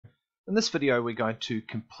In this video, we're going to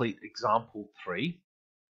complete example 3.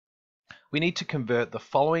 We need to convert the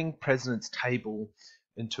following precedence table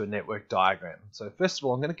into a network diagram. So first of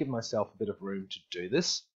all, I'm going to give myself a bit of room to do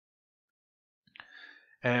this.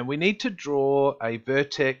 And we need to draw a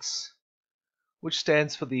vertex which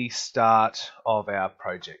stands for the start of our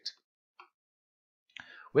project.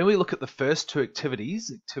 When we look at the first two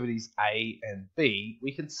activities, activities A and B,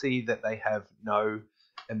 we can see that they have no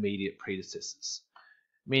immediate predecessors,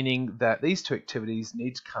 meaning that these two activities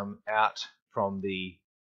need to come out from the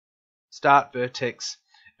start vertex,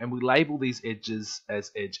 and we label these edges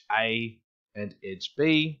as edge A and edge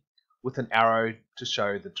B with an arrow to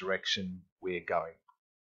show the direction we're going.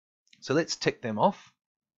 So let's tick them off.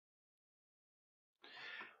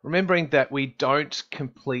 Remembering that we don't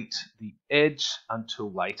complete the edge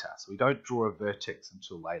until later, so we don't draw a vertex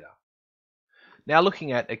until later. Now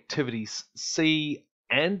looking at activities C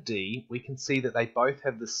and D, we can see that they both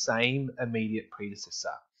have the same immediate predecessor,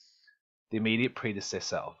 the immediate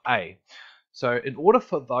predecessor of A. So in order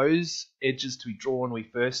for those edges to be drawn, we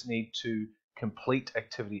first need to complete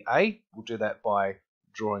activity A. We'll do that by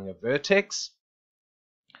drawing a vertex.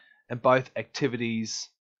 And both activities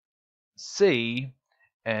C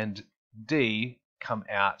and D come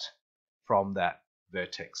out from that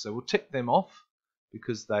vertex. So we'll tick them off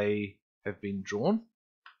because they have been drawn.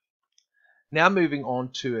 Now moving on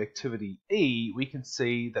to activity E, we can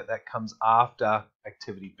see that that comes after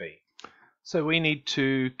activity B. So we need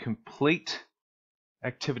to complete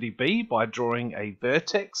activity B by drawing a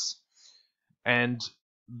vertex and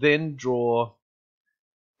then draw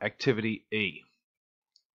activity E.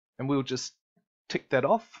 And we'll just tick that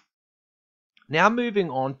off. Now moving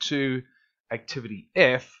on to activity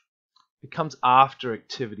F, it comes after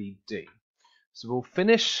activity D. So we'll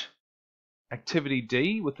finish activity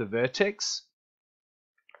D with the vertex,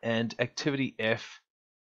 and activity F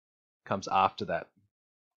comes after that.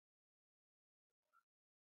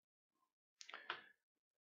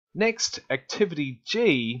 Next, activity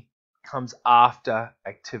G comes after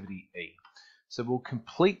activity E. So we'll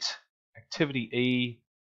complete activity E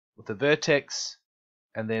with the vertex,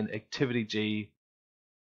 and then activity G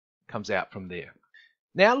comes out from there.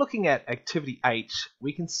 Now looking at activity H,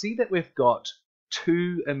 we can see that we've got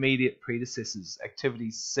two immediate predecessors,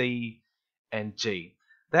 activities C and G.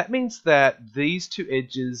 That means that these two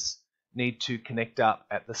edges need to connect up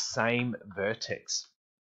at the same vertex.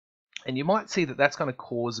 And you might see that that's going to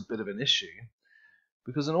cause a bit of an issue,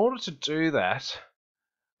 because in order to do that,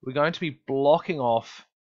 we're going to be blocking off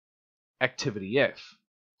activity F.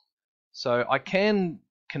 So I can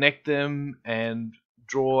connect them and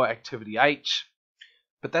draw activity H,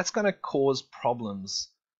 but that's going to cause problems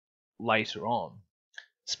later on.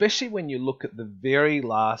 Especially when you look at the very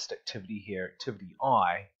last activity here, activity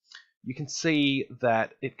I, you can see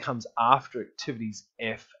that it comes after activities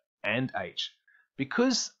F and H.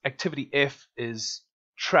 Because activity F is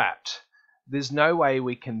trapped, there's no way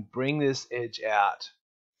we can bring this edge out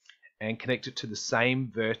and connect it to the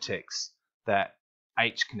same vertex that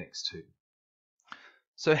H connects to.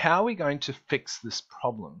 So how are we going to fix this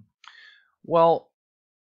problem? Well,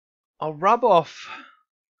 I'll rub off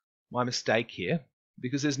my mistake here,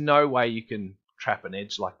 because there's no way you can trap an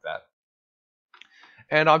edge like that.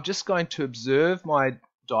 And I'm just going to observe my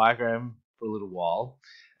diagram for a little while,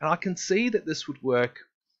 and I can see that this would work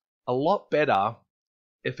a lot better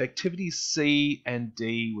if activities C and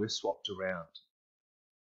D were swapped around.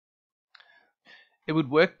 It would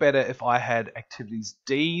work better if I had activities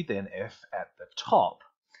D then F at the top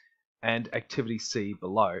and activity C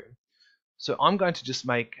below. So I'm going to just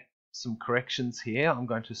make some corrections here. I'm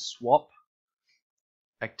going to swap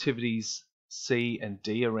activities C and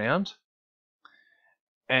D around.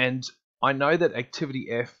 And I know that activity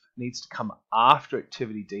F needs to come after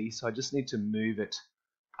activity D, so I just need to move it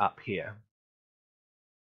up here.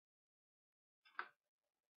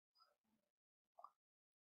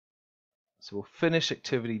 So we'll finish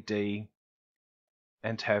activity D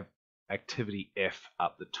and have activity F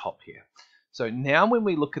up the top here. So now when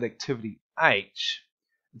we look at activity H,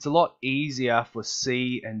 it's a lot easier for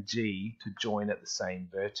C and G to join at the same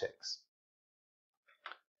vertex.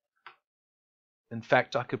 In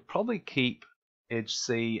fact, I could probably keep edge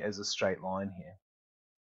C as a straight line here.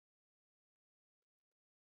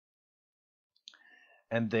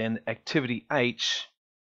 And then activity H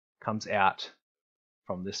comes out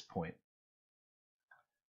from this point.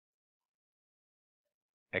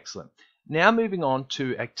 Excellent. Now moving on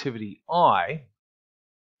to activity I,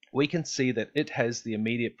 we can see that it has the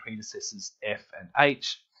immediate predecessors F and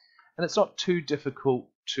H, and it's not too difficult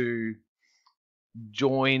to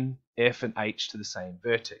join F and H to the same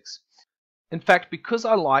vertex. In fact, because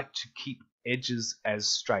I like to keep edges as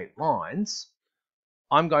straight lines,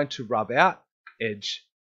 I'm going to rub out edge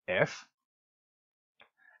F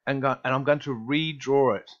and I'm going to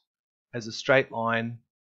redraw it as a straight line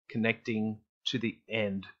connecting to the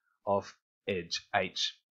end of edge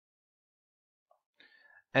H.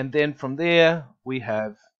 And then from there we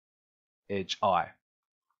have edge I.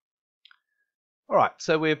 Alright,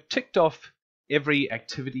 so we've ticked off every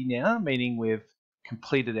activity now, meaning we've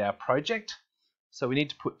completed our project. So we need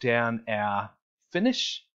to put down our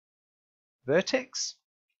finish vertex,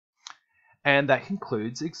 and that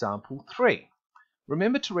concludes example 3.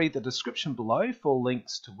 Remember to read the description below for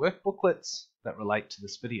links to workbooklets that relate to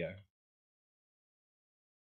this video.